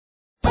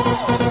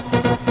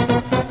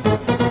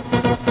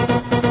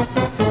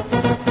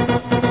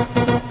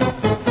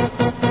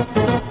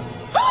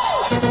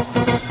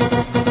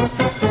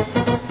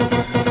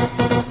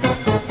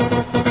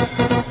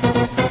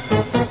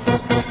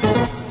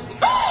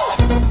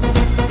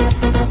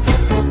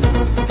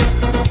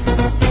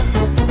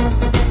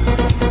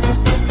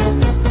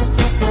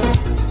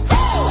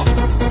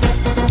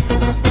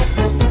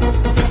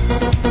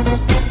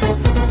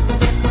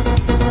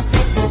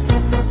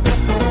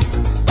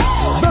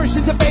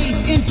Music the bass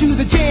into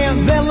the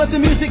jam, then let the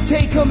music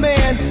take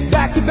command.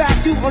 Back to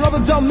another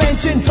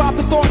dimension. Drop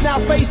the thought, now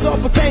face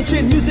off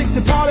attention. Music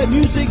to party,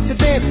 music to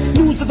dance.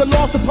 News of the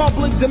lost, the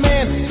public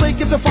demand. Slick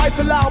is a fight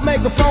for loud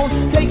megaphone.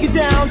 Take you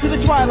down to the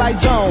twilight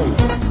zone.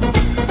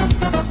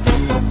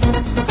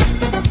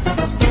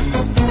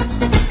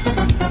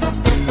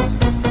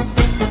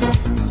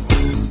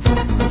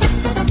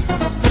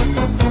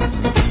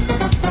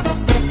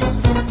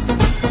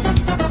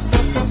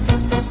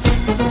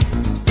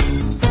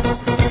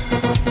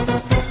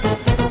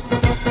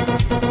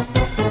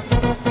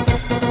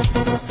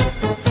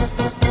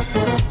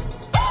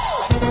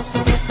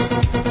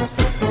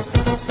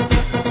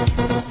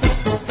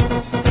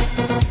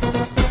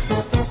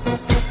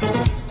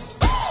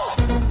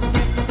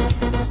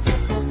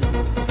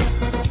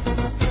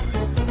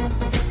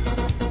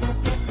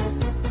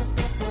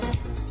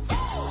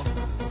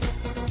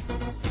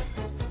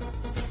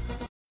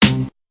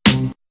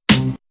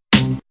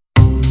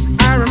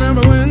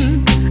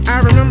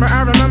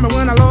 I remember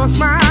when I lost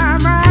my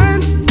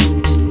mind.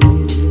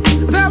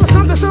 There was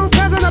something so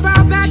pleasant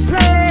about that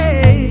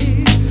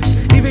place.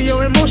 Even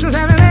your emotions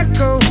have an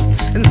echo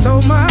in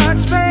so much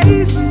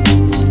space.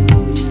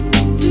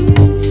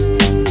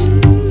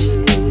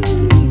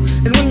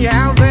 And when you're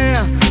out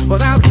there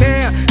without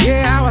care,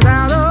 yeah, I was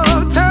out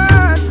of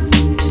touch.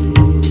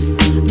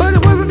 But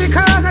it wasn't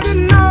because I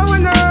didn't know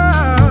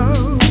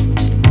enough.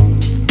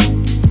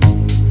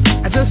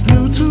 I just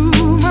knew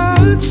too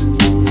much.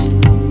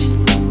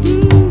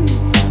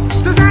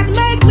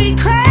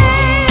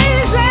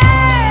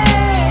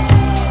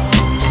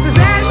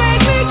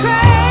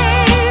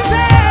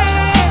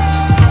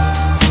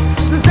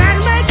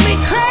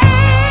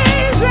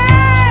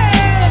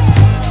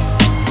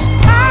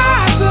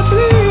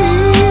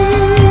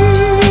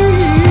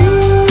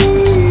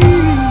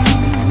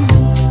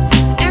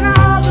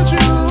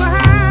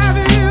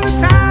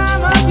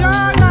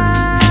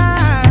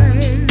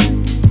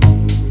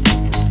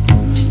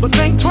 But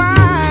think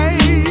twice,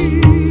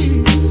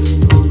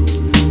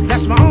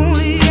 that's my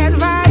only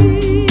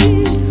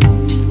advice.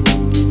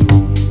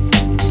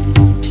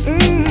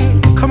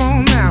 Come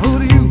on now, who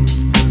do you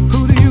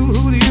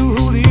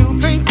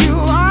think you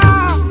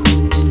are?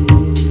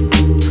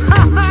 Ha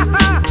ha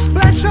ha,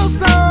 bless your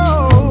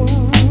soul.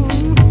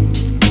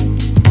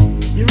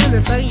 You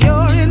really think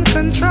you're in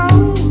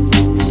control?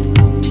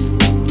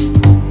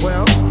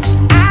 Well,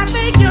 I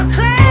think you're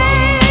crazy.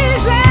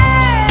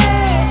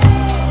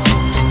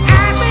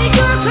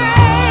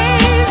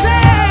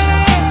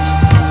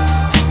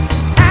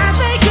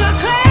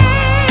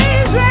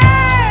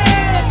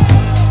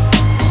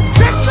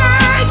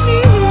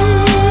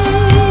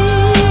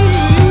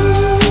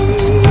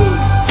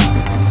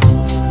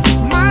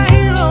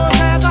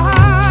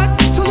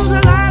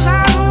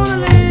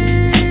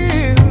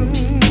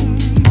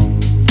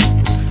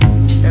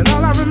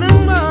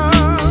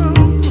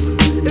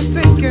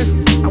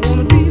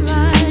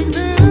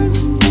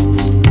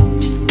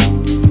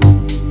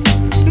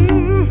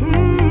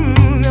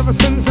 Ever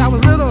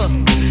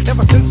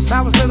since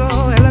I was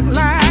little, it looked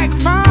like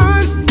fun.